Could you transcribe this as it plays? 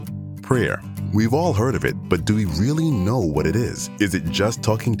Prayer. We've all heard of it, but do we really know what it is? Is it just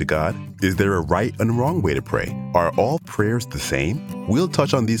talking to God? Is there a right and wrong way to pray? Are all prayers the same? We'll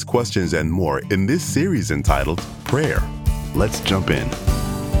touch on these questions and more in this series entitled Prayer. Let's jump in.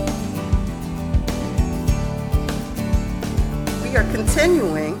 We are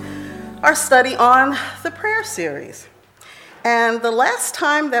continuing our study on the prayer series. And the last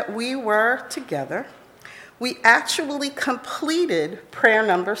time that we were together, we actually completed prayer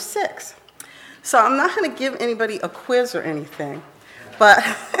number 6. So I'm not going to give anybody a quiz or anything, but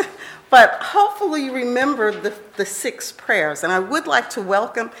hopefully you remember the 6 prayers. And I would like to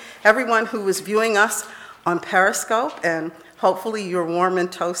welcome everyone who is viewing us on Periscope, and hopefully you're warm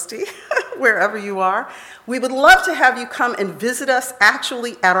and toasty wherever you are. We would love to have you come and visit us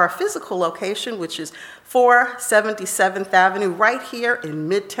actually at our physical location, which is 477th Avenue, right here in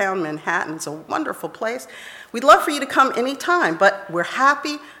Midtown Manhattan. It's a wonderful place. We'd love for you to come anytime, but we're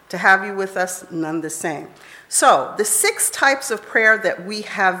happy to have you with us none the same. So the 6 types of prayer that we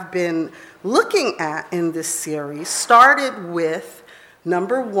have been looking at in this series started with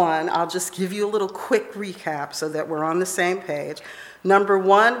number 1. I'll just give you a little quick recap so that we're on the same page. Number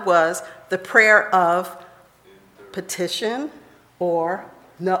 1 was the prayer of petition, or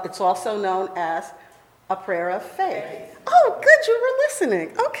no, it's also known as a prayer of faith. Oh, good, you were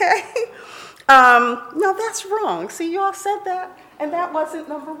listening. Okay. No, that's wrong. See, you all said that, and that wasn't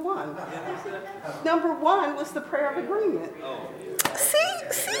number 1. Number 1 was the prayer of agreement. See.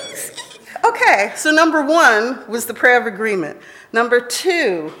 Okay, so number 1 was the prayer of agreement. Number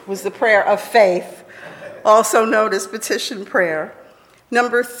 2 was the prayer of faith, also known as petition prayer.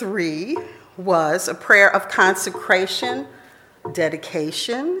 Number 3 was a prayer of consecration,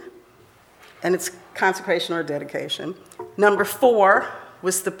 dedication, and it's consecration or dedication. Number 4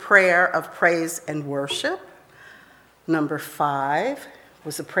 was the prayer of praise and worship. Number 5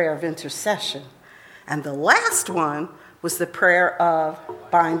 was the prayer of intercession. And the last one was the prayer of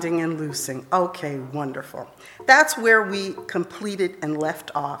binding and loosing. Okay, wonderful. That's where we completed and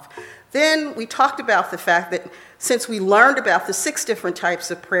left off. Then we talked about the fact that since we learned about the 6 different types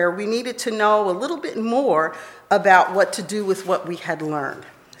of prayer, we needed to know a little bit more about what to do with what we had learned.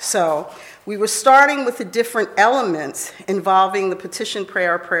 So we were starting with the different elements involving the petition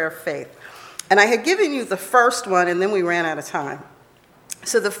prayer or prayer of faith. And I had given you the first one, and then we ran out of time.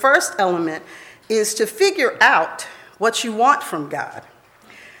 So the first element is to figure out what you want from God.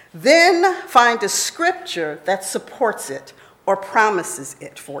 Then find a scripture that supports it or promises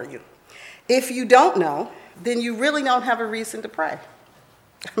it for you. If you don't know, then you really don't have a reason to pray.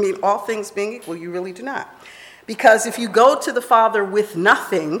 I mean, all things being equal, you really do not. Because if you go to the Father with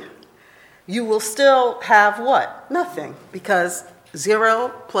nothing, you will still have what? Nothing. Because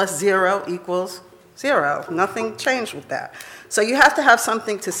 0 plus 0 equals 0. Nothing changed with that. So you have to have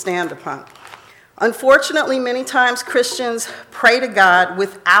something to stand upon. Unfortunately, many times Christians pray to God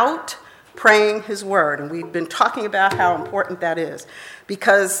without praying his word. And we've been talking about how important that is.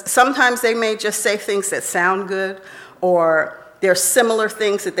 Because sometimes they may just say things that sound good, or they're similar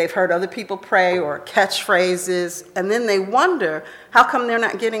things that they've heard other people pray, or catchphrases, and then they wonder how come they're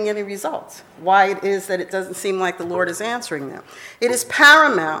not getting any results, why it is that it doesn't seem like the Lord is answering them. It is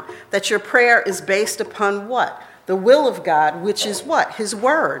paramount that your prayer is based upon what? The will of God, which is what? His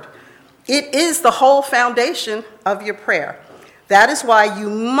word. It is the whole foundation of your prayer. That is why you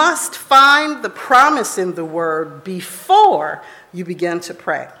must find the promise in the word before you begin to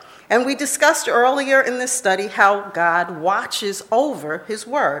pray. And we discussed earlier in this study how God watches over his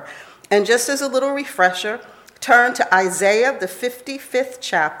word. And just as a little refresher, turn to Isaiah, the 55th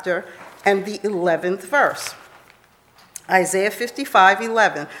chapter, and the 11th verse. Isaiah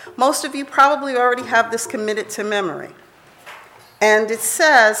 55:11. Most of you probably already have this committed to memory. And it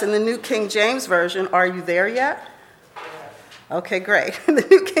says in the New King James Version, are you there yet? Okay, great. In the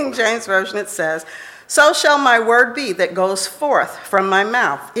New King James Version it says, "So shall my word be that goes forth from my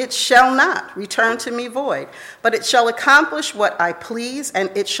mouth. It shall not return to me void, but it shall accomplish what I please, and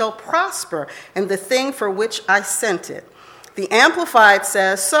it shall prosper in the thing for which I sent it." The Amplified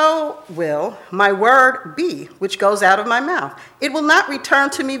says, "So will my word be, which goes out of my mouth. It will not return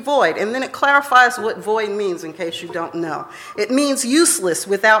to me void." And then it clarifies what void means in case you don't know. It means useless,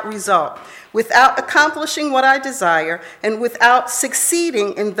 without result, without accomplishing what I desire, and without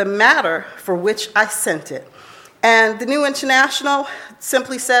succeeding in the matter for which I sent it. And the New International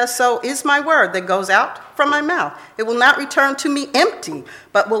simply says, "So is my word that goes out from my mouth. It will not return to me empty,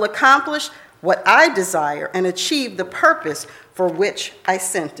 but will accomplish what I desire and achieve the purpose for which I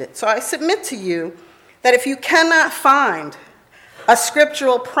sent it." So I submit to you that if you cannot find a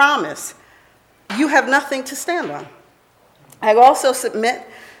scriptural promise, you have nothing to stand on. I also submit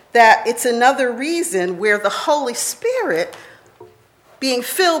that it's another reason where the Holy Spirit, being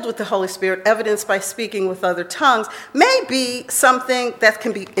filled with the Holy Spirit, evidenced by speaking with other tongues, may be something that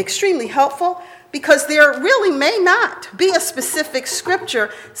can be extremely helpful, because there really may not be a specific scripture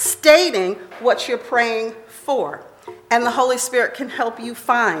stating what you're praying for. And the Holy Spirit can help you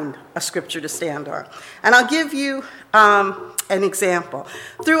find a scripture to stand on. And I'll give you an example.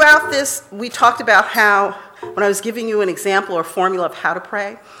 Throughout this, we talked about how, when I was giving you an example or formula of how to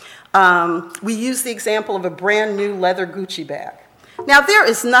pray, we used the example of a brand new leather Gucci bag. Now, there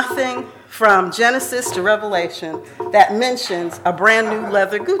is nothing from Genesis to Revelation that mentions a brand new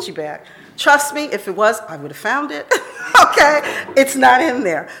leather Gucci bag. Trust me, if it was, I would have found it. Okay? It's not in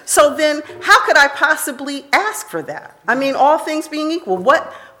there. So then, how could I possibly ask for that? I mean, all things being equal,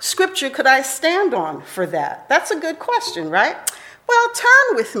 what scripture could I stand on for that? That's a good question, right? Well,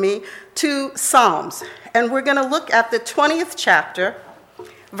 turn with me to Psalms, and we're going to look at the 20th chapter,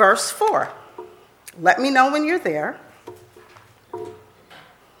 verse 4. Let me know when you're there.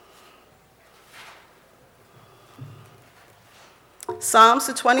 Psalms,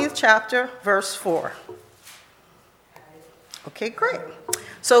 the 20th chapter, verse 4. Okay, great.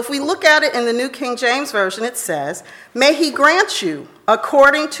 So if we look at it in the New King James Version, it says, "May he grant you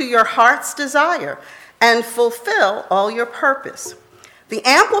according to your heart's desire and fulfill all your purpose." The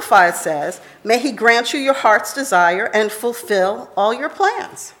Amplified says, "May he grant you your heart's desire and fulfill all your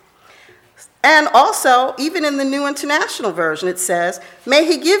plans." And also, even in the New International Version, it says, "May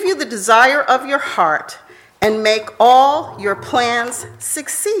he give you the desire of your heart and make all your plans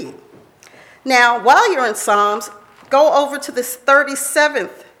succeed." Now, while you're in Psalms, go over to this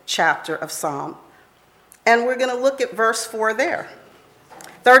 37th chapter of Psalm, and we're going to look at verse 4 there.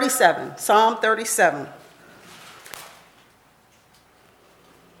 37, Psalm 37.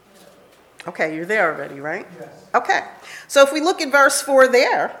 Okay, you're there already, right? Yes. Okay, so if we look at verse 4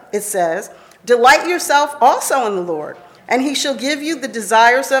 there, it says, "Delight yourself also in the Lord, and he shall give you the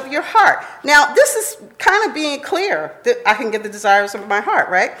desires of your heart." Now, this is kind of being clear that I can get the desires of my heart,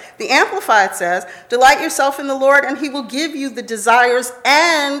 right? The Amplified says, "Delight yourself in the Lord, and he will give you the desires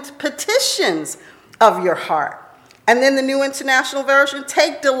and petitions of your heart." And then the New International Version,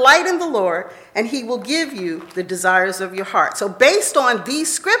 "Take delight in the Lord, and he will give you the desires of your heart." So based on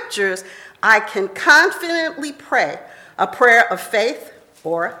these scriptures, I can confidently pray a prayer of faith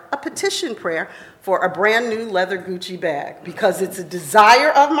or a petition prayer for a brand new leather Gucci bag, because it's a desire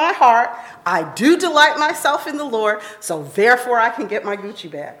of my heart. I do delight myself in the Lord, so therefore I can get my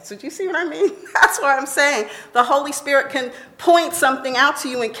Gucci bag. So do you see what I mean? That's what I'm saying. The Holy Spirit can point something out to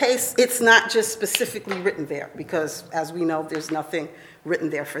you in case it's not just specifically written there, because as we know, there's nothing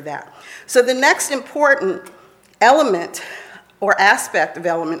written there for that. So the next important element or aspect of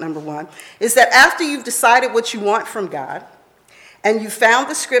element number 1 is that after you've decided what you want from God, and you found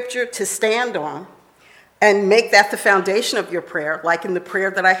the scripture to stand on and make that the foundation of your prayer, like in the prayer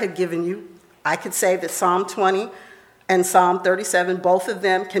that I had given you, I could say that Psalm 20 and Psalm 37, both of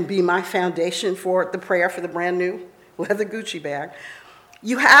them can be my foundation for the prayer for the brand new leather Gucci bag.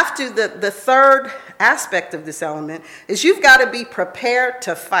 You have to, the third aspect of this element is you've got to be prepared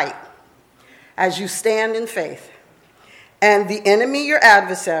to fight as you stand in faith. And the enemy, your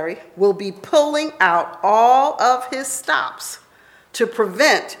adversary, will be pulling out all of his stops to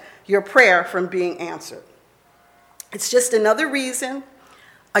prevent your prayer from being answered. It's just another reason,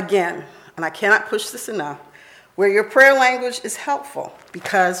 again, and I cannot push this enough, where your prayer language is helpful,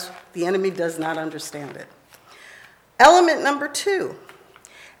 because the enemy does not understand it. Element number 2,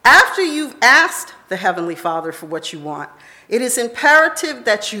 after you've asked the Heavenly Father for what you want, it is imperative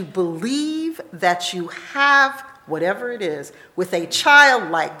that you believe that you have whatever it is with a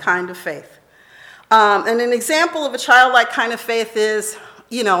childlike kind of faith. And an example of a childlike kind of faith is,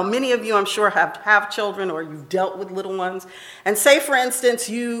 many of you, I'm sure, have children or you've dealt with little ones. And say, for instance,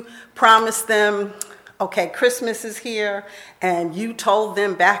 you promised them, okay, Christmas is here, and you told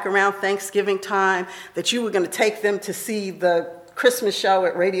them back around Thanksgiving time that you were going to take them to see the Christmas show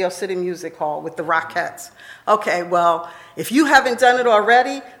at Radio City Music Hall with the Rockettes. Okay, well, if you haven't done it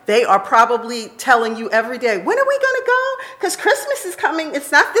already, they are probably telling you every day, when are we going to go? Because Christmas is coming.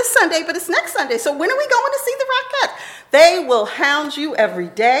 It's not this Sunday, but it's next Sunday. So when are we going to see the Rockettes? They will hound you every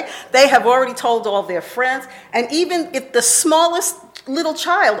day. They have already told all their friends. And even if the smallest little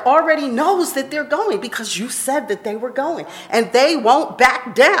child already knows that they're going because you said that they were going, and they won't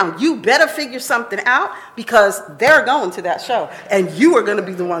back down. You better figure something out, because they're going to that show and you are going to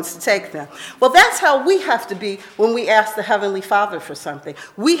be the ones to take them. Well, that's how we have to be when we ask the Heavenly Father for something.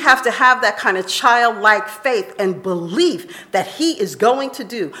 We have to have that kind of childlike faith and belief that he is going to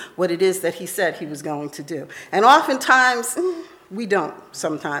do what it is that he said he was going to do. And oftentimes We don't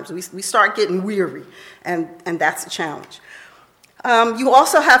sometimes. We start getting weary, and that's a challenge. You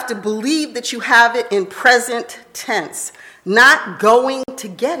also have to believe that you have it in present tense, not going to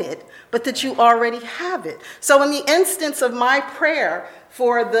get it, but that you already have it. So in the instance of my prayer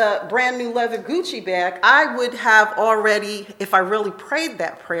for the brand new leather Gucci bag, I would have already, if I really prayed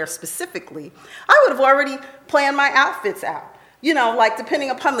that prayer specifically, I would have already planned my outfits out. You know, like depending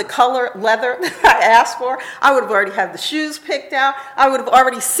upon the color leather that I asked for, I would have already had the shoes picked out. I would have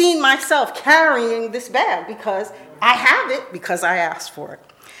already seen myself carrying this bag because I have it because I asked for it.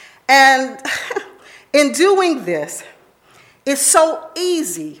 And in doing this, it's so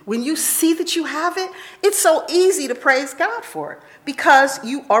easy. When you see that you have it, it's so easy to praise God for it because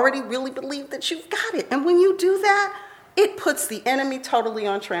you already really believe that you've got it. And when you do that, it puts the enemy totally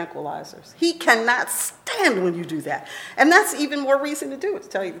on tranquilizers. He cannot stand when you do that. And that's even more reason to do it, to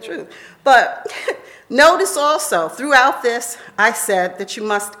tell you the truth. But notice also, throughout this, I said that you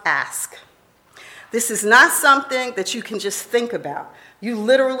must ask. This is not something that you can just think about. You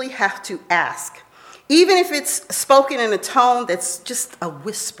literally have to ask. Even if it's spoken in a tone that's just a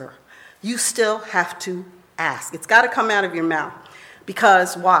whisper, you still have to ask. It's got to come out of your mouth.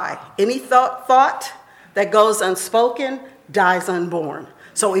 Because why? Any thought that goes unspoken dies unborn.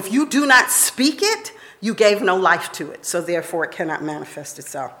 So if you do not speak it, you gave no life to it. So therefore, it cannot manifest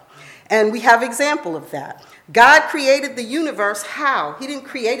itself. And we have example of that. God created the universe how? He didn't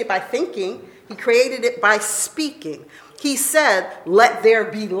create it by thinking. He created it by speaking. He said, "Let there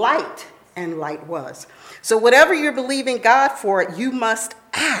be light," and light was. So whatever you're believing God for, you must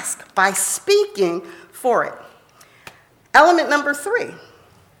ask by speaking for it. Element number 3.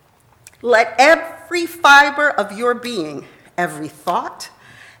 Let every fiber of your being, every thought,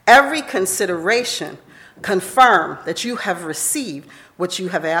 every consideration, confirm that you have received what you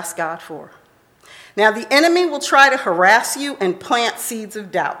have asked God for. Now, the enemy will try to harass you and plant seeds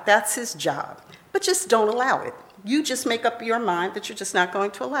of doubt. That's his job. But just don't allow it. You just make up your mind that you're just not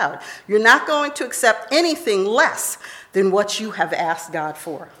going to allow it. You're not going to accept anything less than what you have asked God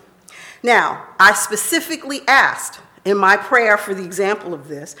for. Now, I specifically asked in my prayer for the example of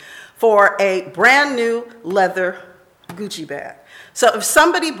this for a brand new leather Gucci bag. So if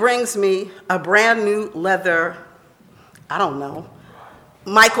somebody brings me a brand new leather, I don't know,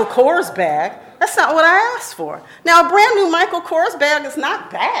 Michael Kors bag, that's not what I asked for. Now, a brand new Michael Kors bag is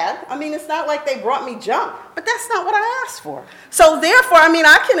not bad. I mean, it's not like they brought me junk, but that's not what I asked for. So therefore,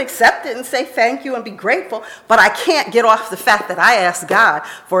 I can accept it and say thank you and be grateful, but I can't get off the fact that I asked God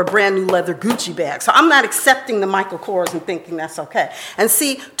for a brand new leather Gucci bag. So I'm not accepting the Michael Kors and thinking that's okay. And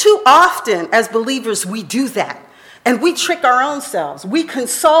see, too often as believers, we do that. And we trick our own selves. We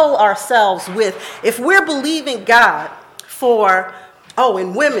console ourselves with, if we're believing God for,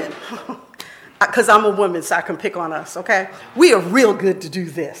 and women, because I'm a woman, so I can pick on us, okay? We are real good to do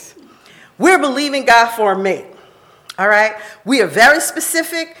this. We're believing God for a mate, all right? We are very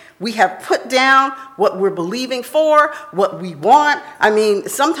specific. We have put down what we're believing for, what we want.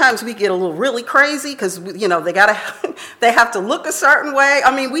 Sometimes we get a little really crazy because, they have to look a certain way.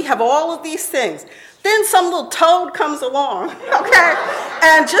 We have all of these things. Then some little toad comes along, okay?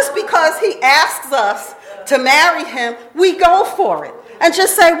 And just because he asks us to marry him, we go for it. And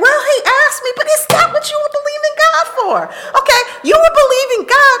just say, well, he asked me, but is that what you were believing God for? Okay, you were believing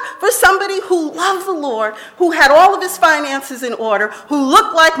God for somebody who loved the Lord, who had all of his finances in order, who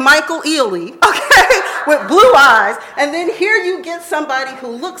looked like Michael Ealy, okay, with blue eyes. And then here you get somebody who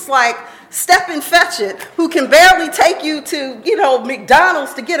looks like Step and Fetch It, who can barely take you to,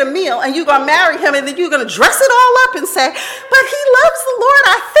 McDonald's to get a meal, and you're going to marry him, and then you're going to dress it all up and say, but he loves the Lord,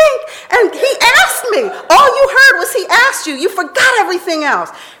 I think, and he asked me. All you heard was he asked you. You forgot everything else.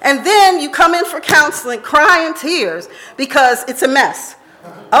 And then you come in for counseling, crying tears, because it's a mess.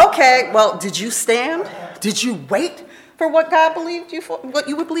 Okay, well, did you stand? Did you wait for what God believed you for, what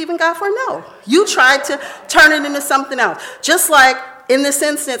you would believe in God for? No. You tried to turn it into something else. Just like in this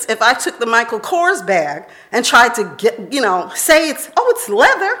instance, if I took the Michael Kors bag and tried to say it's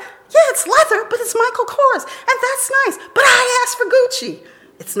leather. Yeah, it's leather, but it's Michael Kors. And that's nice. But I asked for Gucci.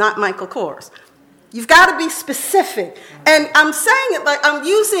 It's not Michael Kors. You've got to be specific. And I'm saying it like I'm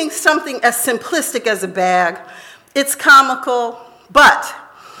using something as simplistic as a bag. It's comical. But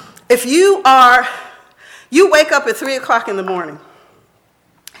if you wake up at 3 o'clock in the morning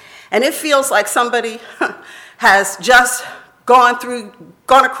and it feels like somebody has just gone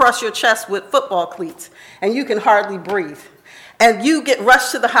across your chest with football cleats, and you can hardly breathe, and you get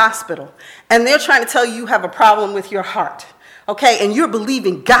rushed to the hospital, and they're trying to tell you you have a problem with your heart. okay, and you're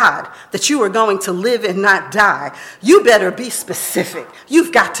believing God that you are going to live and not die, you better be specific.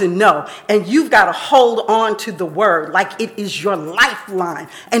 You've got to know, and you've got to hold on to the word like it is your lifeline,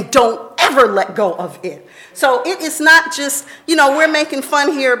 and don't ever let go of it. So it is not just, we're making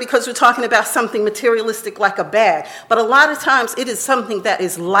fun here because we're talking about something materialistic like a bag, but a lot of times it is something that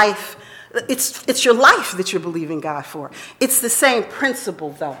is life. It's your life that you're believing God for. It's the same principle,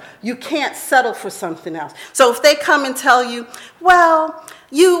 though. You can't settle for something else. So if they come and tell you, well,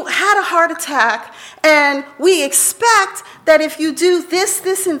 you had a heart attack, and we expect that if you do this,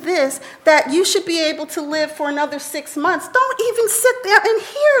 this, and this, that you should be able to live for another 6 months, don't even sit there and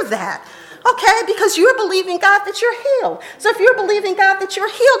hear that. Okay, because you're believing God that you're healed. So if you're believing God that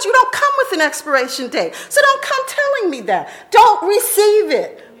you're healed, you don't come with an expiration date. So don't come telling me that. Don't receive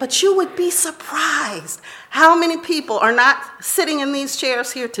it. But you would be surprised how many people are not sitting in these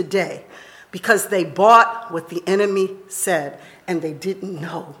chairs here today because they bought what the enemy said and they didn't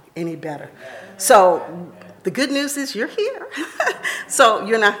know any better. So the good news is you're here. So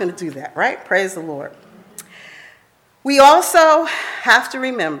you're not going to do that, right? Praise the Lord. We also have to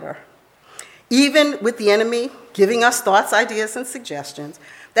remember, even with the enemy giving us thoughts, ideas, and suggestions,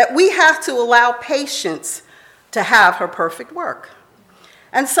 that we have to allow patience to have her perfect work.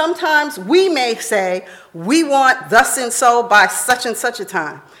 And sometimes we may say, we want thus and so by such and such a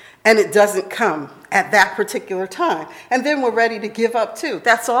time, and it doesn't come at that particular time. And then we're ready to give up too.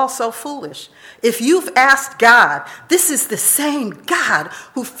 That's all so foolish. If you've asked God, this is the same God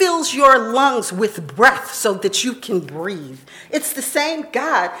who fills your lungs with breath so that you can breathe. It's the same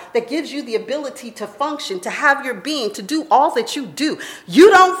God that gives you the ability to function, to have your being, to do all that you do. You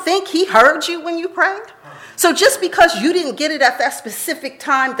don't think he heard you when you prayed? So just because you didn't get it at that specific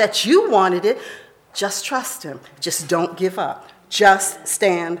time that you wanted it, just trust him. Just don't give up. Just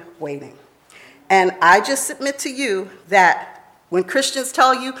stand waiting. And I just submit to you that when Christians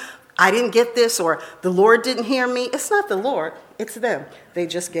tell you, I didn't get this, or the Lord didn't hear me, it's not the Lord, it's them. They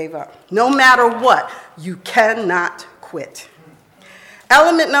just gave up. No matter what, you cannot quit.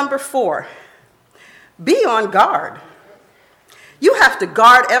 Element number 4, be on guard. You have to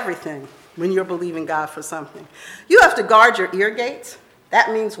guard everything when you're believing God for something. You have to guard your ear gates.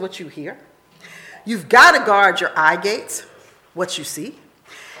 That means what you hear. You've got to guard your eye gates, what you see.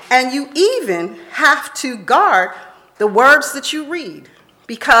 And you even have to guard the words that you read.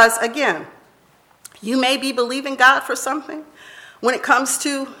 Because, again, you may be believing God for something when it comes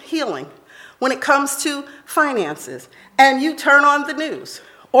to healing, when it comes to finances, and you turn on the news.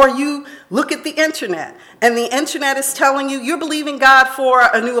 Or you look at the internet, and the internet is telling you you're believing God for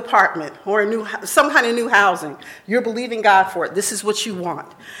a new apartment or some kind of new housing. You're believing God for it. This is what you want.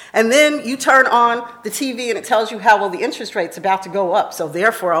 And then you turn on the TV, and it tells you how, well, the interest rate's about to go up. So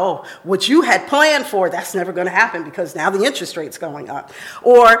therefore, what you had planned for, that's never going to happen because now the interest rate's going up.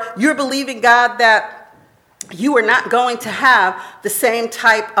 Or you're believing God that you are not going to have the same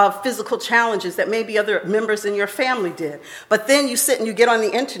type of physical challenges that maybe other members in your family did. But then you sit and you get on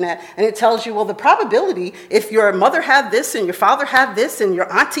the internet and it tells you, well, the probability, if your mother had this and your father had this and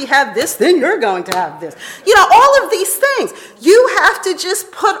your auntie had this, then you're going to have this. All of these things. You have to just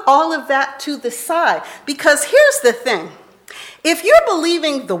put all of that to the side. Because here's the thing. If you're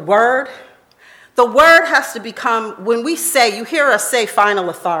believing the word has to become, when we say, you hear us say final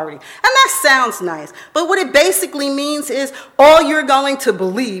authority. And that sounds nice. But what it basically means is all you're going to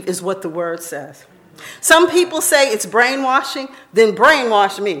believe is what the word says. Some people say it's brainwashing, then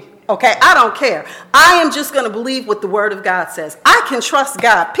brainwash me. Okay, I don't care. I am just going to believe what the word of God says. I can trust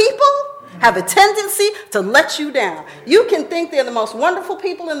God. People have a tendency to let you down. You can think they're the most wonderful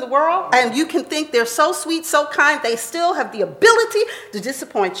people in the world, and you can think they're so sweet, so kind, they still have the ability to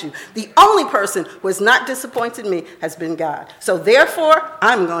disappoint you. The only person who has not disappointed me has been God. So therefore,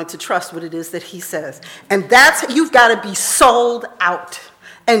 I'm going to trust what it is that he says. And you've got to be sold out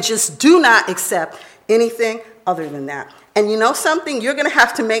and just do not accept anything other than that. And you know something? You're going to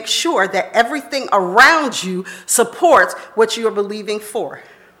have to make sure that everything around you supports what you're believing for.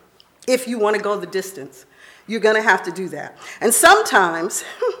 If you want to go the distance, you're going to have to do that. And sometimes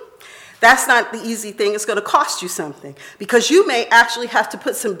that's not the easy thing. It's going to cost you something because you may actually have to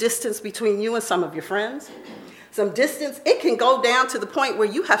put some distance between you and some of your friends. Some distance. It can go down to the point where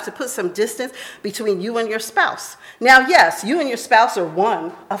you have to put some distance between you and your spouse. Now, yes, you and your spouse are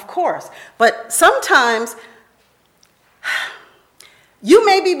one, of course. But sometimes you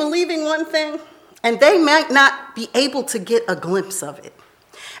may be believing one thing and they might not be able to get a glimpse of it.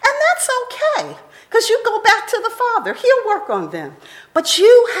 And that's okay, because you go back to the Father. He'll work on them. But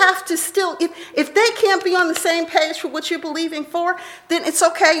you have to still, if they can't be on the same page for what you're believing for, then it's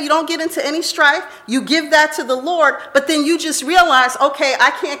okay. You don't get into any strife. You give that to the Lord, but then you just realize, okay,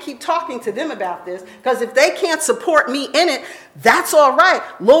 I can't keep talking to them about this, because if they can't support me in it, that's all right.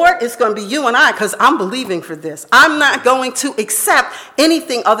 Lord, it's going to be you and I, because I'm believing for this. I'm not going to accept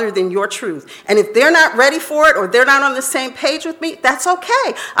anything other than your truth. And if they're not ready for it, or they're not on the same page with me, that's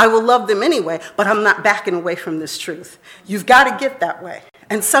okay. I will love them anyway, but I'm not backing away from this truth. You've got to get that way.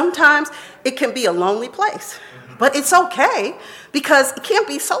 And sometimes it can be a lonely place, but it's okay, because it can't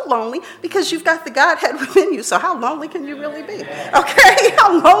be so lonely, because you've got the Godhead within you. So how lonely can you really be? Okay,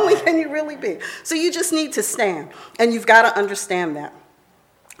 how lonely can you really be? So you just need to stand, and you've got to understand that.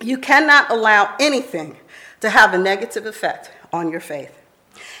 You cannot allow anything to have a negative effect on your faith.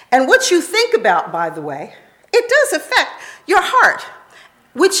 And what you think about, by the way, it does affect your heart,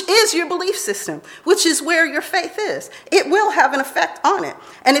 which is your belief system, which is where your faith is. It will have an effect on it.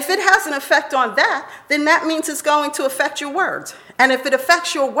 And if it has an effect on that, then that means it's going to affect your words. And if it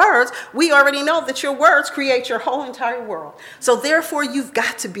affects your words, we already know that your words create your whole entire world. So therefore, you've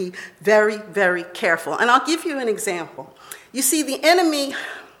got to be very, very careful. And I'll give you an example. You see, the enemy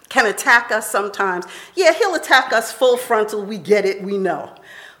can attack us sometimes. Yeah, he'll attack us full frontal. We get it, we know.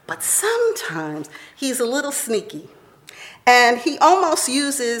 But sometimes he's a little sneaky. And he almost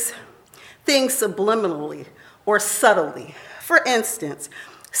uses things subliminally or subtly. For instance,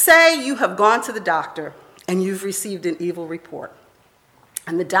 say you have gone to the doctor and you've received an evil report.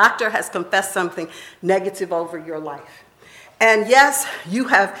 And the doctor has confessed something negative over your life. And yes, you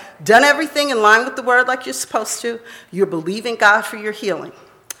have done everything in line with the word like you're supposed to. You're believing God for your healing.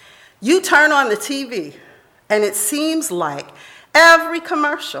 You turn on the TV, and it seems like every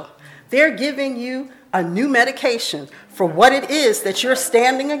commercial, they're giving you a new medication for what it is that you're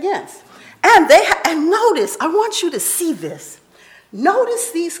standing against. And and notice, I want you to see this.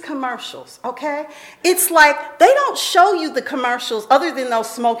 Notice these commercials, okay? It's like they don't show you the commercials other than those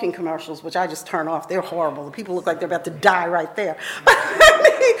smoking commercials, which I just turn off. They're horrible. The people look like they're about to die right there. But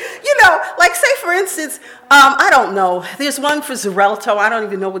I mean, you know, like say for instance, I don't know. There's one for Xarelto. I don't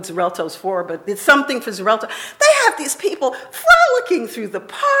even know what Xarelto's for, but it's something for Xarelto. They have these people frolicking through the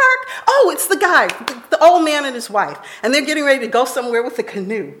park. Oh, it's the guy, the old man and his wife. And they're getting ready to go somewhere with a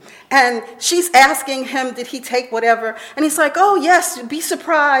canoe. And she's asking him, did he take whatever? And he's like, oh, yes. Be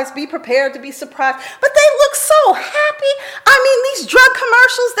surprised, be prepared to be surprised. But they look so happy. I mean, these drug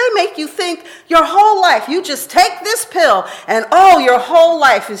commercials, they make you think your whole life, you just take this pill and oh, your whole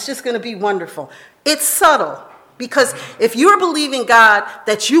life is just going to be wonderful. It's subtle, because if you're believing God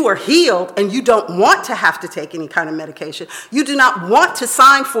that you are healed and you don't want to have to take any kind of medication, you do not want to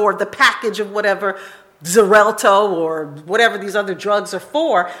sign for the package of whatever Xarelto or whatever these other drugs are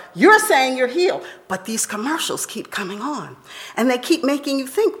for, you're saying you're healed. But these commercials keep coming on. And they keep making you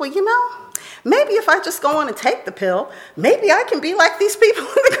think, well, you know, maybe if I just go on and take the pill, maybe I can be like these people in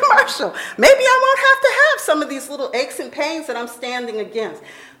the commercial. Maybe I won't have to have some of these little aches and pains that I'm standing against.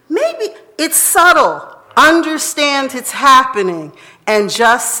 Maybe it's subtle. Understand it's happening and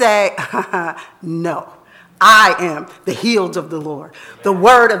just say, no. I am the healed of the Lord. The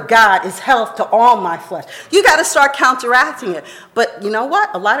word of God is health to all my flesh. You got to start counteracting it. But you know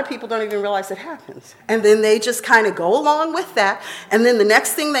what? A lot of people don't even realize it happens. And then they just kind of go along with that. And then the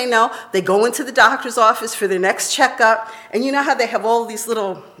next thing they know, they go into the doctor's office for their next checkup. And you know how they have all these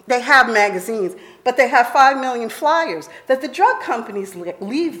little, they have magazines, but they have 5 million flyers that the drug companies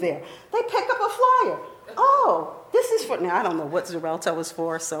leave there. They pick up a flyer. Oh, this is for, now I don't know what Xarelto is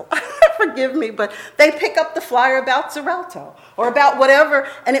for, so forgive me, but they pick up the flyer about Xarelto or about whatever,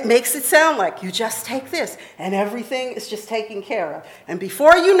 and it makes it sound like you just take this and everything is just taken care of. And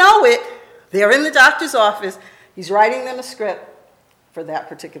before you know it, they're in the doctor's office, he's writing them a script for that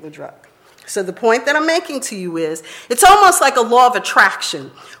particular drug. So the point that I'm making to you is, it's almost like a law of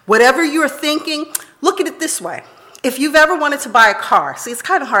attraction. Whatever you're thinking, look at it this way. If you've ever wanted to buy a car, see, it's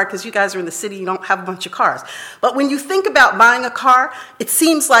kind of hard because you guys are in the city, you don't have a bunch of cars. But when you think about buying a car, it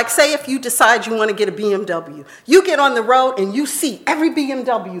seems like, say if you decide you want to get a BMW, you get on the road and you see every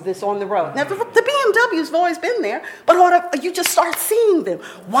BMW that's on the road. Now, the BMWs have always been there, but you just start seeing them.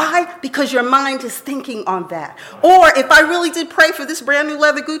 Why? Because your mind is thinking on that. Or if I really did pray for this brand new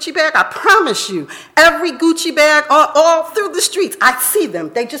leather Gucci bag, I promise you, every Gucci bag all through the streets, I see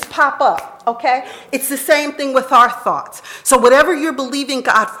them. They just pop up. Okay? It's the same thing with our thoughts. So whatever you're believing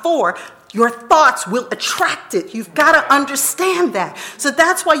God for, your thoughts will attract it. You've got to understand that. So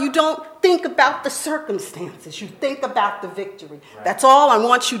that's why you don't think about the circumstances. You think about the victory. Right. That's all I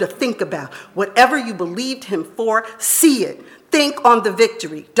want you to think about. Whatever you believed him for, see it. Think on the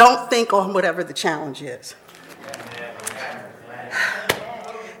victory. Don't think on whatever the challenge is.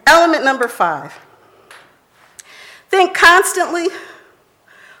 Element number 5. Think constantly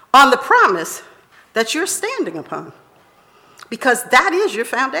on the promise that you're standing upon, because that is your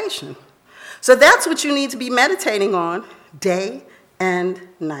foundation. So that's what you need to be meditating on day and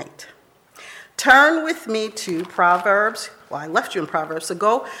night. Turn with me to Proverbs. Well, I left you in Proverbs, so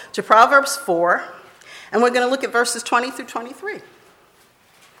go to Proverbs 4, and we're going to look at verses 20 through 23.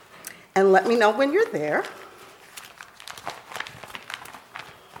 And let me know when you're there.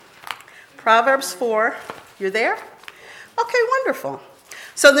 Proverbs 4, you're there? Okay, wonderful.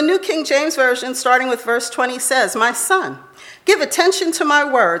 So the New King James Version, starting with verse 20, says, "My son, give attention to my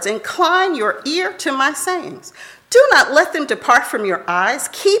words, incline your ear to my sayings. Do not let them depart from your eyes.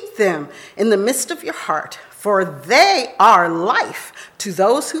 Keep them in the midst of your heart, for they are life to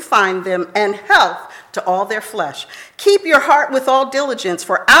those who find them and health to all their flesh. Keep your heart with all diligence,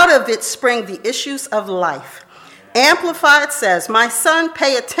 for out of it spring the issues of life." Amplified says, "My son,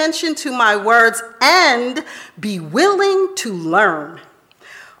 pay attention to my words and be willing to learn.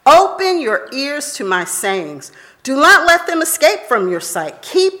 Open your ears to my sayings. Do not let them escape from your sight.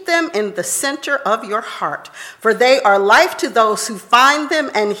 Keep them in the center of your heart, for they are life to those who find them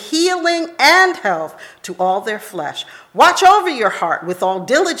and healing and health to all their flesh. Watch over your heart with all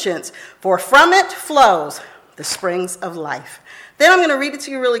diligence, for from it flows the springs of life." Then I'm going to read it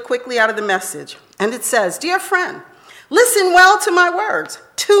to you really quickly out of the Message. And it says, "Dear friend, listen well to my words.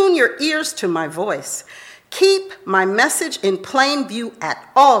 Tune your ears to my voice. Keep my message in plain view at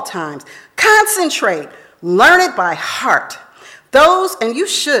all times. Concentrate. Learn it by heart. And you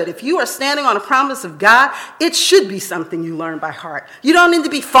should, if you are standing on a promise of God, it should be something you learn by heart. You don't need to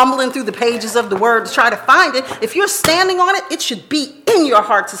be fumbling through the pages of the word to try to find it. If you're standing on it, it should be in your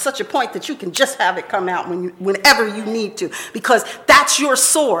heart to such a point that you can just have it come out whenever you need to, because that's your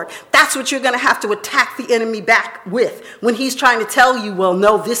sword. That's what you're going to have to attack the enemy back with. When he's trying to tell you, well,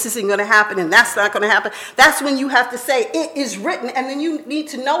 no, this isn't going to happen and that's not going to happen, that's when you have to say, it is written, and then you need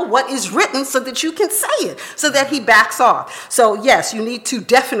to know what is written so that you can say it, so that he backs off. So yes, you need to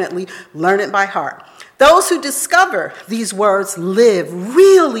definitely learn it by heart. Those who discover these words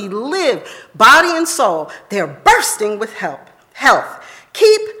really live, body and soul. They're bursting with health.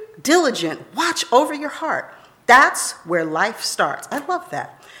 Keep diligent. Watch over your heart. That's where life starts. I love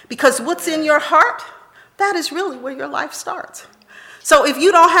that. Because what's in your heart, that is really where your life starts. So if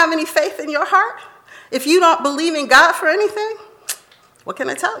you don't have any faith in your heart, if you don't believe in God for anything, what can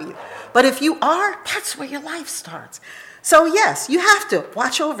I tell you? But if you are, that's where your life starts. So yes, you have to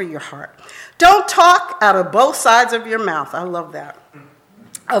watch over your heart. Don't talk out of both sides of your mouth. I love that.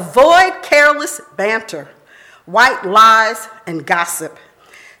 Avoid careless banter, white lies, and gossip.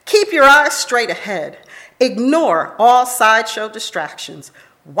 Keep your eyes straight ahead. Ignore all sideshow distractions.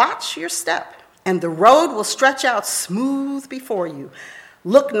 Watch your step, and the road will stretch out smooth before you.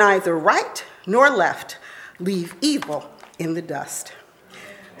 Look neither right nor left. Leave evil in the dust.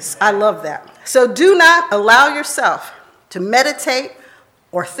 I love that. So do not allow yourself to meditate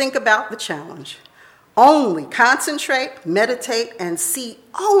or think about the challenge. Only concentrate, meditate, and see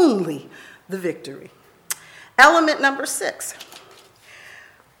only the victory. Element number 6.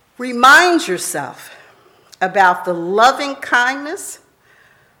 Remind yourself about the loving kindness,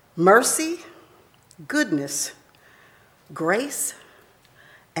 mercy, goodness, grace,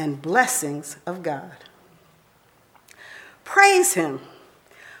 and blessings of God. Praise him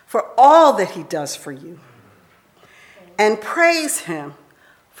for all that he does for you. And praise him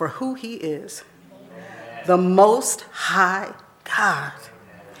for who he is, the Most High God.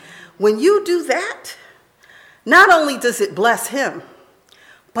 When you do that, not only does it bless him,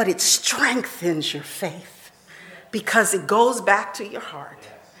 but it strengthens your faith, because it goes back to your heart.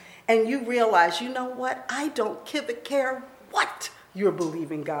 And you realize, you know what? I don't care what you're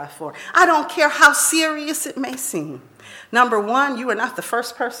believing God for. I don't care how serious it may seem. Number one, you are not the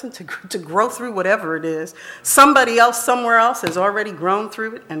first person to grow through whatever it is. Somebody else somewhere else has already grown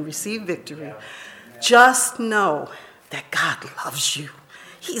through it and received victory. Just know that God loves you.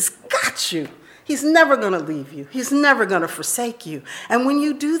 He's got you. He's never going to leave you. He's never going to forsake you. And when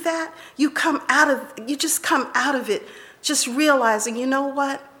you do that, you just come out of it just realizing, you know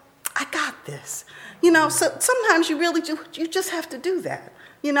what? I got this. So sometimes you just have to do that.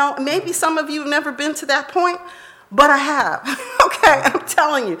 Maybe some of you have never been to that point, but I have. Okay, I'm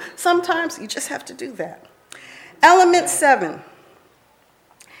telling you, sometimes you just have to do that. Element 7,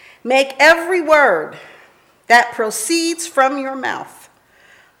 make every word that proceeds from your mouth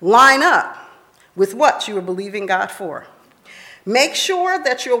line up with what you are believing God for. Make sure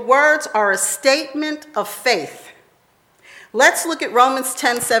that your words are a statement of faith. Let's look at Romans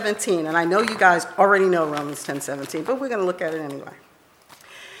 10:17, and I know you guys already know Romans 10:17, but we're going to look at it anyway.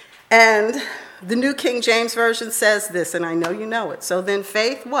 And the New King James Version says this, and I know you know it. So then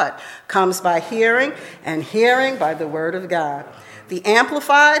faith, what? Comes by hearing, and hearing by the word of God. The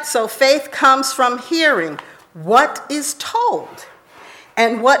Amplified, so faith comes from hearing what is told.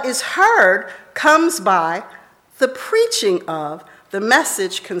 And what is heard comes by the preaching of the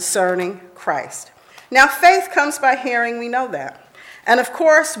message concerning Christ. Now, faith comes by hearing, we know that. And of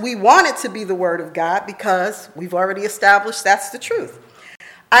course, we want it to be the word of God because we've already established that's the truth.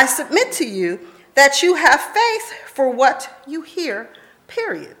 I submit to you that you have faith for what you hear,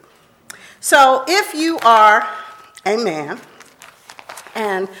 period. So if you are a man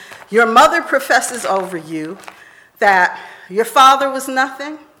and your mother professes over you that your father was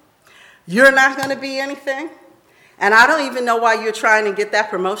nothing, you're not going to be anything, and I don't even know why you're trying to get that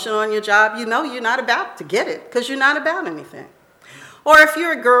promotion on your job, you know you're not about to get it because you're not about anything. Or if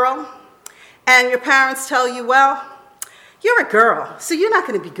you're a girl and your parents tell you, well, you're a girl, so you're not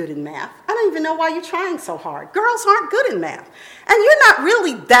going to be good in math. I don't even know why you're trying so hard. Girls aren't good in math. And you're not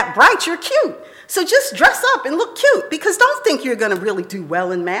really that bright, you're cute. So just dress up and look cute because don't think you're going to really do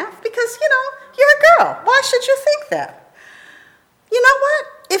well in math because, you're a girl. Why should you think that? You know what?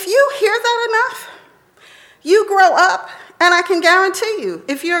 If you hear that enough, you grow up, and I can guarantee you,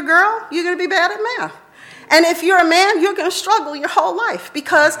 if you're a girl, you're going to be bad at math. And if you're a man, you're going to struggle your whole life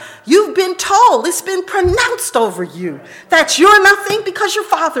because you've been told, it's been pronounced over you that you're nothing because your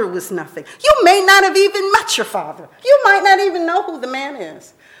father was nothing. You may not have even met your father. You might not even know who the man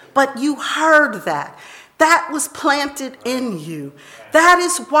is. But you heard that. That was planted in you. That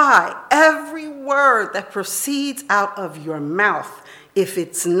is why every word that proceeds out of your mouth, if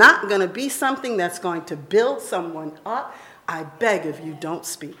it's not going to be something that's going to build someone up, I beg of you, don't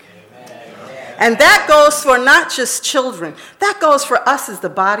speak. And that goes for not just children. That goes for us as the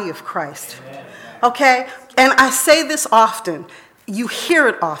body of Christ. Okay? And I say this often. You hear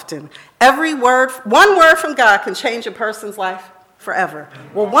it often. Every word, one word from God can change a person's life forever.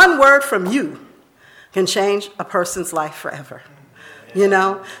 Well, one word from you can change a person's life forever.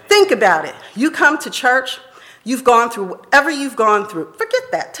 Think about it. You come to church, you've gone through whatever you've gone through. Forget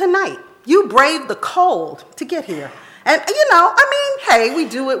that. Tonight, you braved the cold to get here. And, hey, we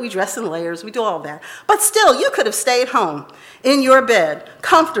do it. We dress in layers. We do all that. But still, you could have stayed home in your bed,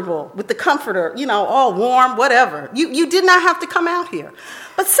 comfortable, with the comforter, all warm, whatever. You did not have to come out here.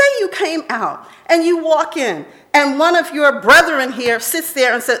 But say you came out and you walk in and one of your brethren here sits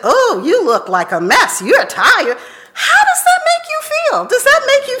there and says, oh, you look like a mess. You're tired. How does that make you feel? Does that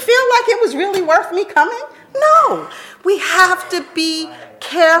make you feel like it was really worth me coming? No. We have to be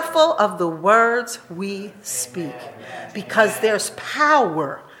careful of the words we speak because there's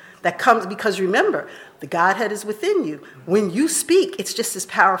power that comes, because remember, the Godhead is within you. When you speak, it's just as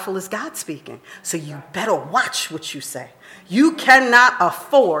powerful as God speaking. So you better watch what you say. You cannot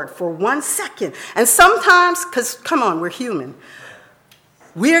afford for 1 second. And sometimes, because come on, we're human.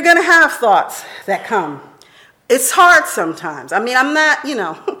 We're going to have thoughts that come. It's hard sometimes. I'm not,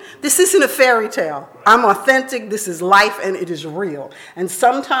 this isn't a fairy tale. I'm authentic. This is life, and it is real. And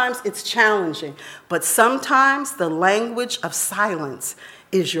sometimes it's challenging. But sometimes the language of silence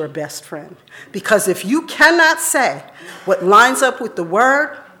is your best friend. Because if you cannot say what lines up with the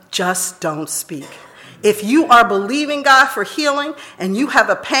word, just don't speak. If you are believing God for healing and you have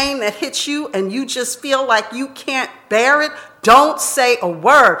a pain that hits you and you just feel like you can't bear it, don't say a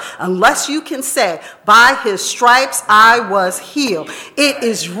word unless you can say, by his stripes I was healed. It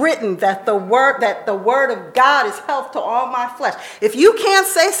is written that the word of God is health to all my flesh. If you can't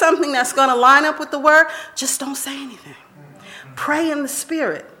say something that's going to line up with the word, just don't say anything. Pray in the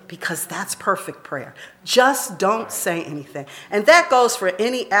Spirit because that's perfect prayer. Just don't say anything. And that goes for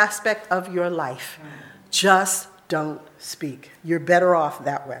any aspect of your life. Just don't speak. You're better off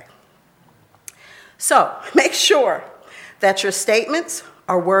that way. So make sure that your statements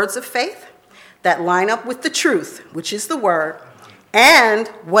are words of faith that line up with the truth, which is the word, and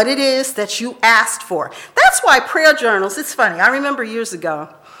what it is that you asked for. That's why prayer journals, it's funny. I remember years ago,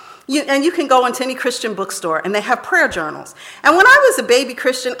 you can go into any Christian bookstore, and they have prayer journals. And when I was a baby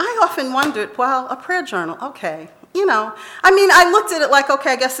Christian, I often wondered, well, a prayer journal, okay. I looked at it like,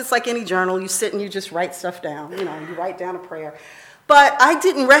 okay, I guess it's like any journal. You sit and you just write stuff down. You write down a prayer. But I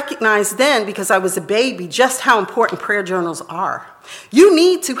didn't recognize then, because I was a baby, just how important prayer journals are. You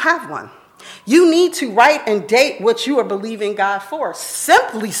need to have one. You need to write and date what you are believing God for.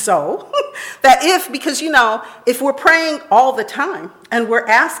 Simply so that if we're praying all the time and we're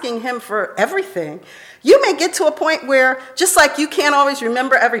asking him for everything, you may get to a point where, just like you can't always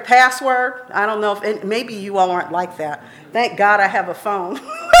remember every password, I don't know if maybe you all aren't like that. Thank God I have a phone.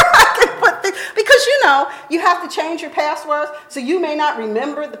 I can put Because, you have to change your passwords, so you may not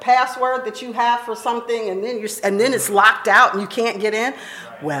remember the password that you have for something, and then it's locked out and you can't get in.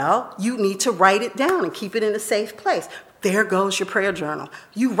 Well, you need to write it down and keep it in a safe place. There goes your prayer journal.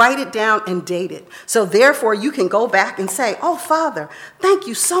 You write it down and date it. So therefore, you can go back and say, oh, Father, thank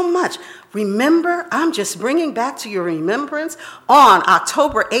you so much. Remember, I'm just bringing back to your remembrance on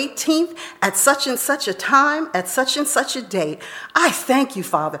October 18th at such and such a time, at such and such a date. I thank you,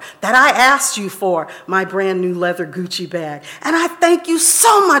 Father, that I asked you for my brand new leather Gucci bag. And I thank you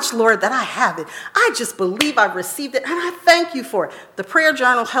so much, Lord, that I have it. I just believe I've received it, and I thank you for it. The prayer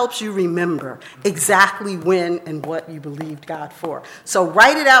journal helps you remember exactly when and what you believed God for. So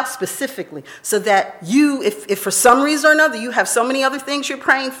write it out specifically so that you, if for some reason or another you have so many other things you're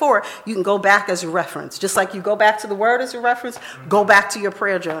praying for, you can go back as a reference. Just like you go back to the Word as a reference, go back to your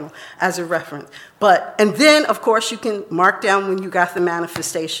prayer journal as a reference. And then, of course, you can mark down when you got the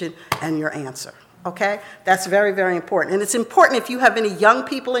manifestation and your answer. Okay? That's very, very important. And it's important if you have any young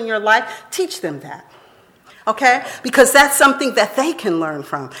people in your life, teach them that. Okay? Because that's something that they can learn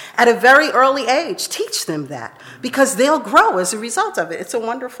from. At a very early age, teach them that. Because they'll grow as a result of it. It's a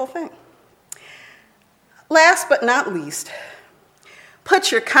wonderful thing. Last but not least,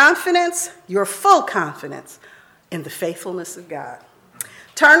 put your confidence, your full confidence, in the faithfulness of God.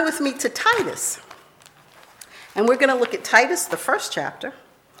 Turn with me to Titus. And we're going to look at Titus, the first chapter,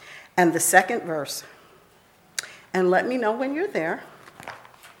 and the second verse. And let me know when you're there.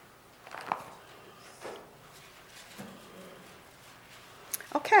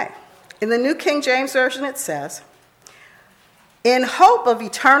 Okay. In the New King James Version it says, in hope of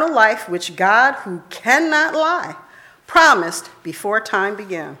eternal life, which God, who cannot lie, promised before time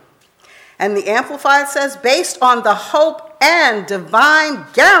began. And the Amplified says, based on the hope and divine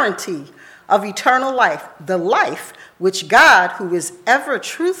guarantee of eternal life, the life which God, who is ever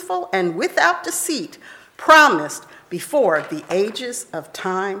truthful and without deceit, promised before the ages of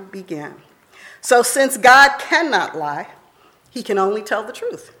time began. So since God cannot lie, he can only tell the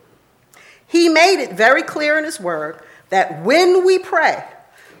truth. He made it very clear in his word that when we pray,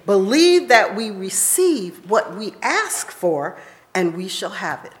 believe that we receive what we ask for, and we shall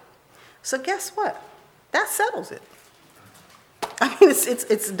have it. So guess what? That settles it. I mean,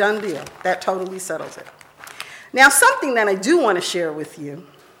 it's a done deal. That totally settles it. Now, something that I do want to share with you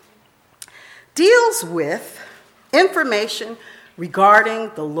deals with information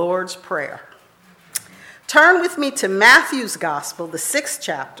regarding the Lord's Prayer. Turn with me to Matthew's Gospel, the 6th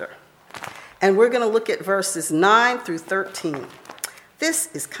chapter, and we're going to look at verses 9 through 13. This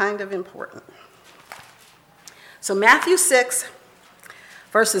is kind of important. So Matthew 6,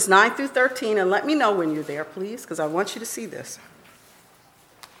 verses 9 through 13, and let me know when you're there, please, because I want you to see this.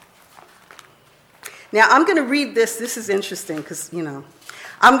 Now, I'm going to read this. This is interesting because,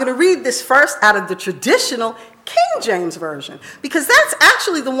 I'm going to read this first out of the traditional King James Version, because that's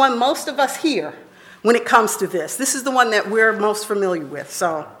actually the one most of us hear when it comes to this. This is the one that we're most familiar with.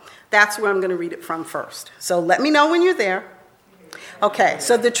 So that's where I'm going to read it from first. So let me know when you're there. Okay,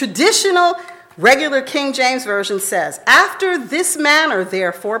 so the traditional regular King James Version says, after this manner,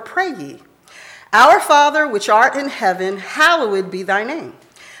 therefore, pray ye, our Father which art in heaven, hallowed be thy name.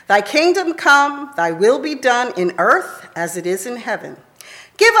 Thy kingdom come, thy will be done in earth as it is in heaven.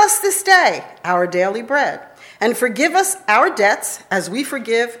 Give us this day our daily bread, and forgive us our debts as we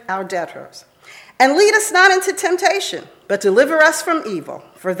forgive our debtors. And lead us not into temptation, but deliver us from evil.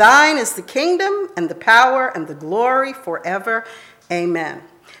 For thine is the kingdom and the power and the glory forever. Amen.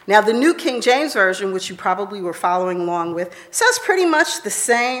 Now, the New King James Version, which you probably were following along with, says pretty much the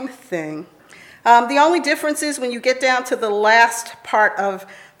same thing. The only difference is when you get down to the last part of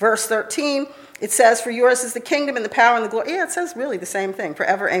verse 13, it says, for yours is the kingdom and the power and the glory. Yeah, it says really the same thing,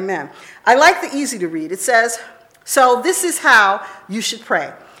 forever, amen. I like the easy to read. It says, so this is how you should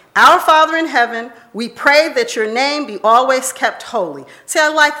pray. Our Father in heaven, we pray that your name be always kept holy. See, I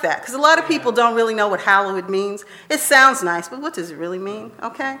like that, because a lot of people don't really know what hallowed means. It sounds nice, but what does it really mean?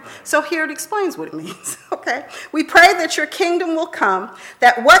 Okay? So here it explains what it means. Okay? We pray that your kingdom will come,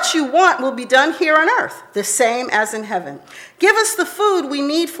 that what you want will be done here on earth, the same as in heaven. Give us the food we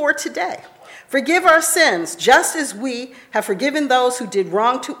need for today. Forgive our sins, just as we have forgiven those who did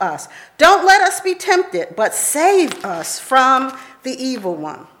wrong to us. Don't let us be tempted, but save us from the evil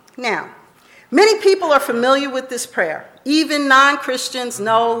one. Now, many people are familiar with this prayer. Even non-Christians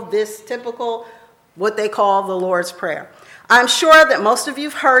know this typical, what they call the Lord's Prayer. I'm sure that most of you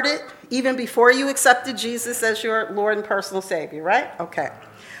have heard it even before you accepted Jesus as your Lord and personal Savior, right? Okay.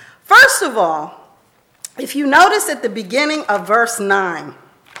 First of all, if you notice at the beginning of verse 9,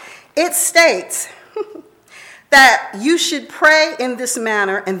 it states that you should pray in this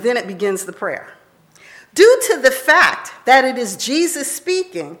manner, and then it begins the prayer. Due to the fact that it is Jesus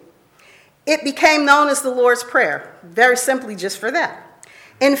speaking, it became known as the Lord's Prayer, very simply just for that.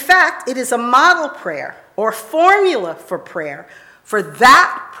 In fact, it is a model prayer or formula for prayer for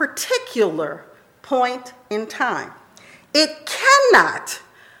that particular point in time. It cannot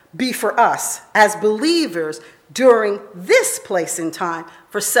be for us as believers during this place in time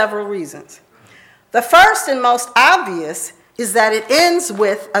for several reasons. The first and most obvious is that it ends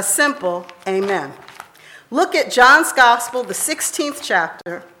with a simple amen. Look at John's Gospel, the 16th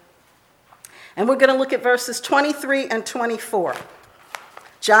chapter, and we're going to look at verses 23 and 24.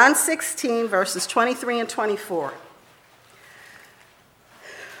 John 16, verses 23 and 24.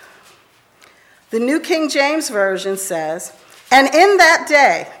 The New King James Version says, "And in that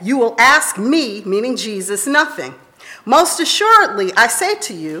day you will ask me," meaning Jesus, "nothing. Most assuredly, I say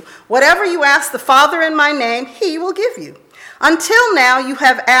to you, whatever you ask the Father in my name, he will give you. Until now you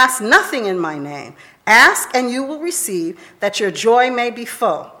have asked nothing in my name. Ask and you will receive, that your joy may be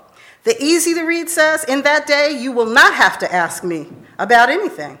full." The easy to read says, "In that day you will not have to ask me about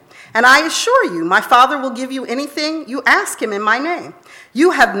anything. And I assure you, my Father will give you anything you ask him in my name.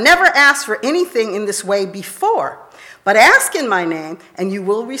 You have never asked for anything in this way before. But ask in my name, and you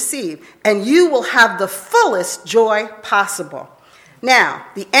will receive, and you will have the fullest joy possible." Now,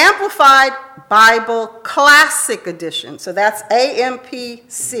 the Amplified Bible Classic Edition, so that's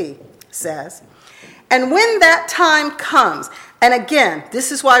AMPC, says, "And when that time comes," and again,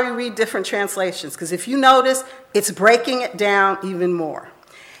 this is why we read different translations, because if you notice, it's breaking it down even more.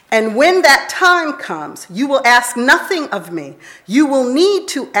 "And when that time comes, you will ask nothing of me. You will need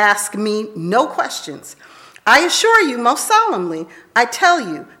to ask me no questions. I assure you most solemnly, I tell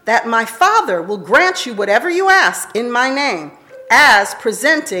you, that my Father will grant you whatever you ask in my name, as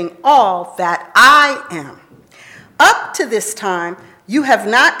presenting all that I am. Up to this time, you have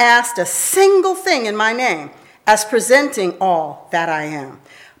not asked a single thing in my name, as presenting all that I am.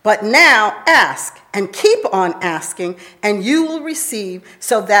 But now ask and keep on asking, and you will receive,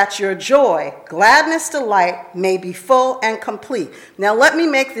 so that your joy, gladness, delight may be full and complete." Now let me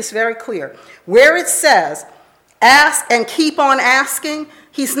make this very clear. Where it says, ask and keep on asking,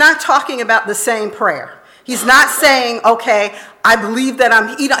 he's not talking about the same prayer. He's not saying, okay, I believe that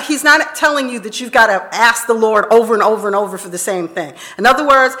he's not telling you that you've got to ask the Lord over and over and over for the same thing. In other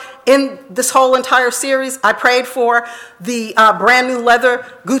words, in this whole entire series, I prayed for the brand new leather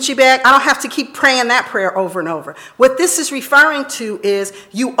Gucci bag. I don't have to keep praying that prayer over and over. What this is referring to is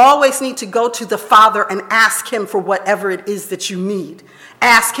you always need to go to the Father and ask him for whatever it is that you need.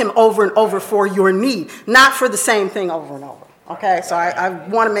 Ask him over and over for your need, not for the same thing over and over. Okay, so I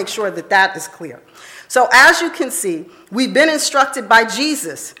want to make sure that that is clear. So as you can see, we've been instructed by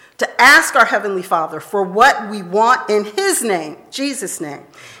Jesus to ask our Heavenly Father for what we want in his name, Jesus' name.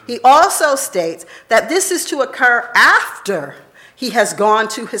 He also states that this is to occur after he has gone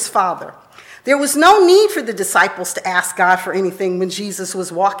to his Father. There was no need for the disciples to ask God for anything when Jesus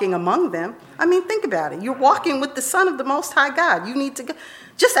was walking among them. I mean, think about it. You're walking with the Son of the Most High God. You need to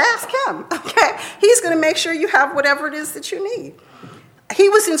just ask him, okay? He's going to make sure you have whatever it is that you need. He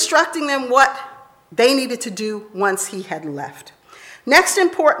was instructing them what they needed to do once he had left. Next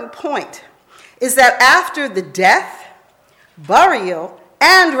important point is that after the death, burial,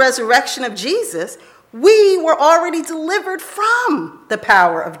 and resurrection of Jesus, we were already delivered from the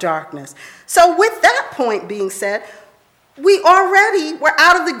power of darkness. So with that point being said, we already were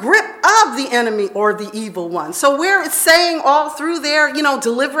out of the grip of the enemy or the evil one. So where it's saying all through there,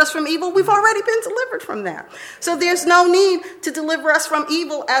 deliver us from evil, we've already been delivered from that. So there's no need to deliver us from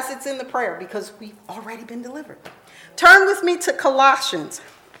evil as it's in the prayer, because we've already been delivered. Turn with me to Colossians,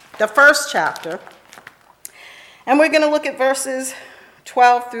 the first chapter, and we're going to look at verses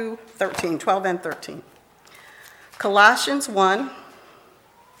 12 through 13, 12 and 13. Colossians 1,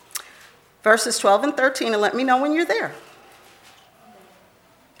 verses 12 and 13, and let me know when you're there.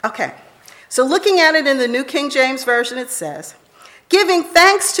 Okay, so looking at it in the New King James Version, it says, "Giving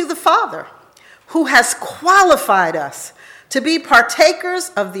thanks to the Father, who has qualified us to be partakers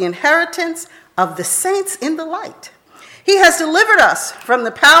of the inheritance of the saints in the light. He has delivered us from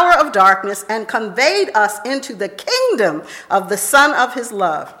the power of darkness and conveyed us into the kingdom of the Son of his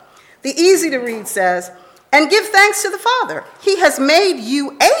love." The easy to read says, "And give thanks to the Father. He has made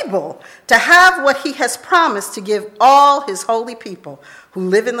you able to have what he has promised to give all his holy people who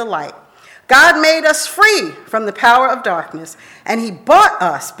live in the light. God made us free from the power of darkness, and he brought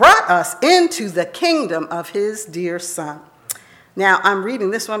us into the kingdom of his dear Son." Now, I'm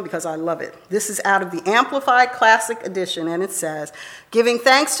reading this one because I love it. This is out of the Amplified Classic Edition, and it says, "Giving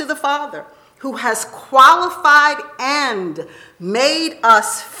thanks to the Father, who has qualified and made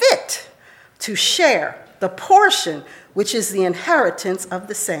us fit to share the portion which is the inheritance of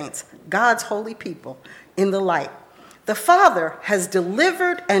the saints, God's holy people, in the light. The Father has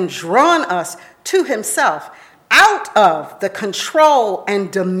delivered and drawn us to himself out of the control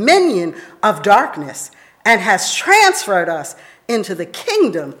and dominion of darkness and has transferred us into the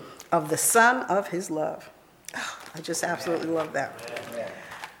kingdom of the Son of his love. Oh, I just absolutely love that.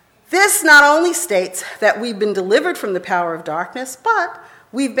 This not only states that we've been delivered from the power of darkness, but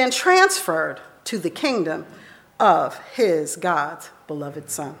we've been transferred to the kingdom of his, God's beloved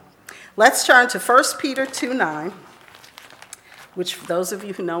Son. Let's turn to 1 Peter 2:9, which for those of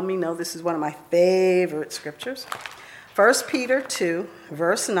you who know me know this is one of my favorite scriptures. 1 Peter 2,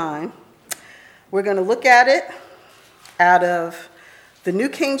 verse 9. We're going to look at it out of the New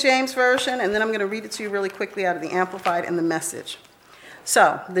King James Version, and then I'm going to read it to you really quickly out of the Amplified and the Message.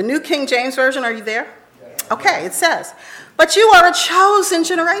 So, the New King James Version, are you there? Okay, it says, "But you are a chosen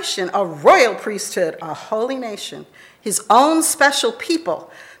generation, a royal priesthood, a holy nation, his own special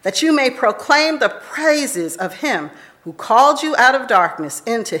people, that you may proclaim the praises of him who called you out of darkness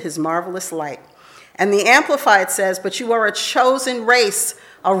into his marvelous light." And the Amplified says, "But you are a chosen race,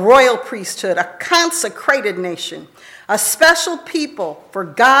 a royal priesthood, a consecrated nation, a special people for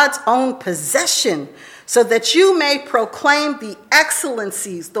God's own possession, so that you may proclaim the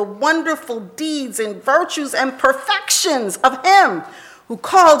excellencies, the wonderful deeds and virtues and perfections of him who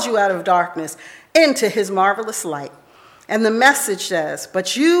called you out of darkness into his marvelous light." And the Message says,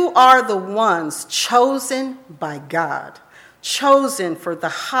 "But you are the ones chosen by God, chosen for the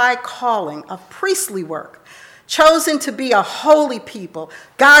high calling of priestly work, chosen to be a holy people,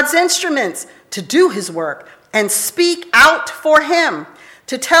 God's instruments to do his work and speak out for him,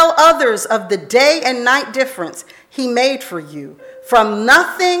 to tell others of the day and night difference he made for you, from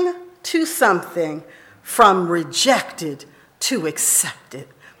nothing to something, from rejected to accepted."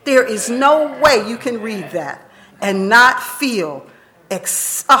 There is no way you can read that and not feel,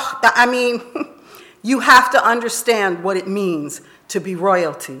 you have to understand what it means to be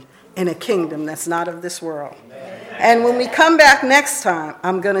royalty in a kingdom that's not of this world. And when we come back next time,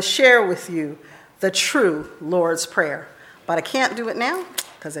 I'm going to share with you the true Lord's Prayer. But I can't do it now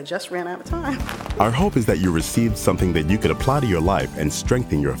because I just ran out of time. Our hope is that you received something that you could apply to your life and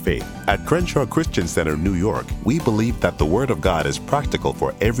strengthen your faith. At Crenshaw Christian Center, New York, we believe that the Word of God is practical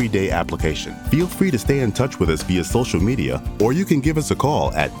for everyday application. Feel free to stay in touch with us via social media, or you can give us a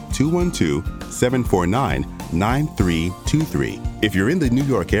call at 212-749-9323. If you're in the New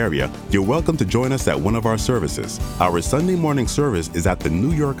York area, you're welcome to join us at one of our services. Our Sunday morning service is at the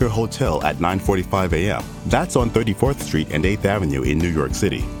New Yorker Hotel at 9:45 a.m. That's on 34th Street and 8th Avenue in New York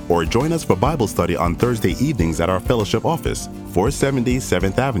City. Or join us for Bible study on Thursday evenings at our fellowship office, 470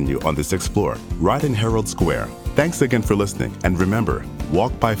 7th Avenue on the 6th floor, right in Herald Square. Thanks again for listening, and remember,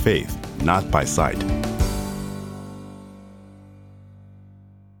 walk by faith, not by sight.